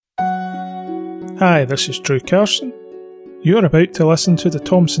Hi, this is Drew Carson. You're about to listen to the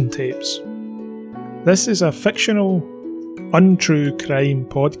Thompson Tapes. This is a fictional, untrue crime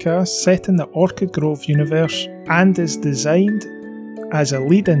podcast set in the Orchid Grove universe and is designed as a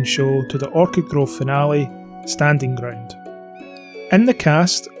lead-in show to the Orchid Grove finale, Standing Ground. In the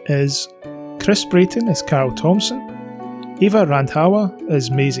cast is Chris Brayton as Carl Thompson, Eva Randhawa as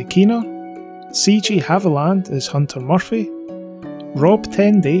Maisie Keener, C.G. Haviland as Hunter Murphy, Rob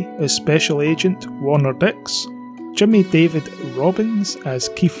Tendy as Special Agent Warner Dix, Jimmy David Robbins as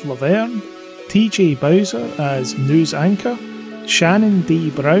Keith Laverne, T.J. Bowser as News Anchor, Shannon D.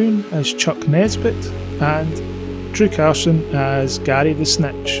 Brown as Chuck Nesbitt, and Drew Carson as Gary the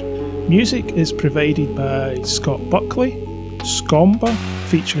Snitch. Music is provided by Scott Buckley, Scomba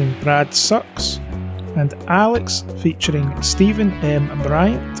featuring Brad Sucks, and Alex featuring Stephen M.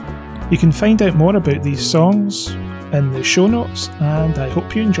 Bryant. You can find out more about these songs in the show notes, and I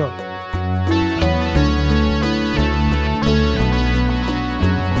hope you enjoy.